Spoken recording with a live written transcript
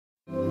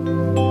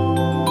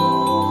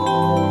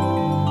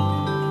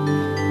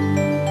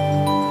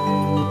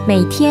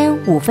每天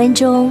5分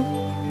钟，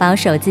保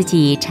守自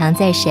己常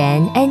在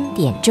神恩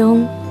典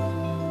中。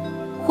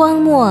荒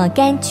漠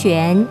甘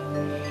泉，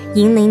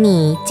引领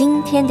你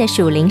今天的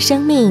属灵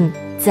生命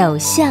走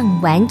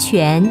向完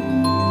全。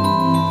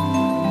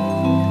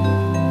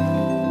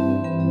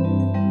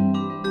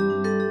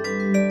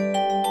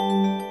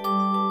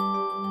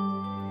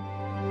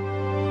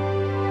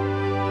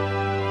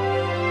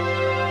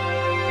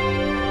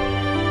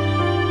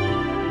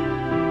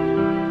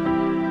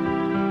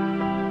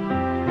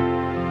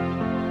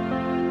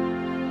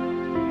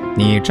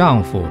你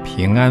丈夫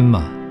平安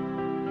吗？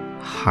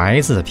孩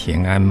子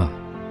平安吗？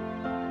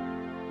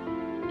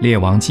列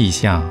王纪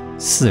下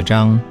4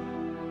章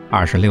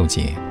26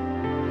节。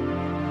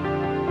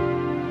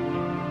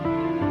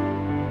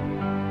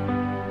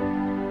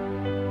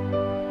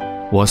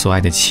我所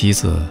爱的妻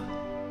子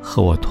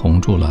和我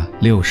同住了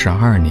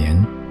62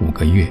年5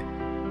个月，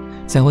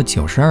在我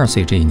92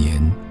岁这一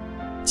年，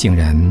竟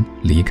然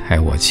离开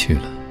我去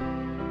了。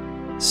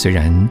虽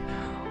然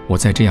我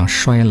在这样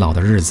衰老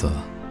的日子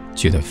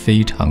觉得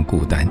非常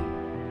孤单，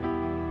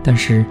但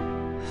是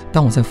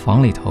当我在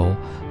房里头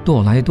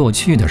踱来踱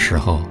去的时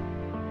候，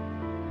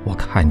我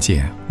看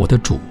见我的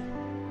主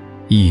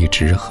一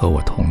直和我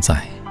同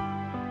在。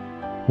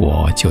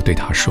我就对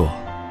他说：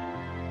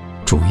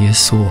主耶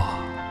稣啊，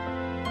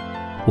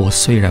我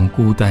虽然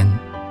孤单，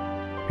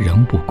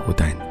仍不孤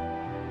单，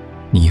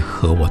你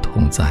和我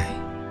同在，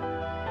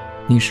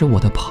你是我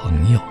的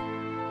朋友。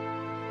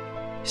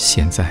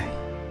现在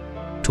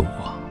主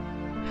啊，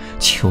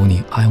求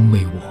你安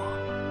慰我，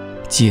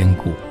坚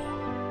固我。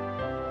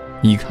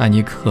你看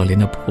你可怜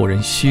的仆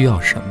人需要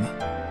什么，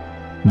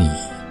你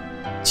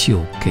就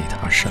给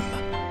他什么。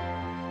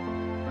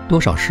多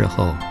少时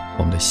候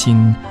我们的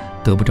心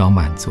得不着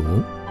满足，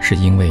是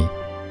因为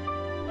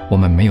我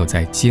们没有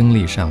在经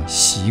历上、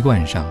习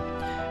惯上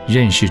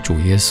认识主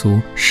耶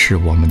稣是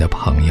我们的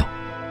朋友。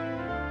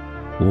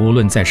无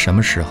论在什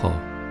么时候、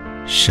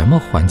什么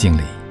环境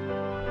里，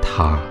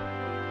他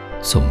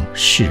总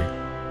是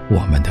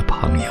我们的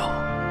朋友。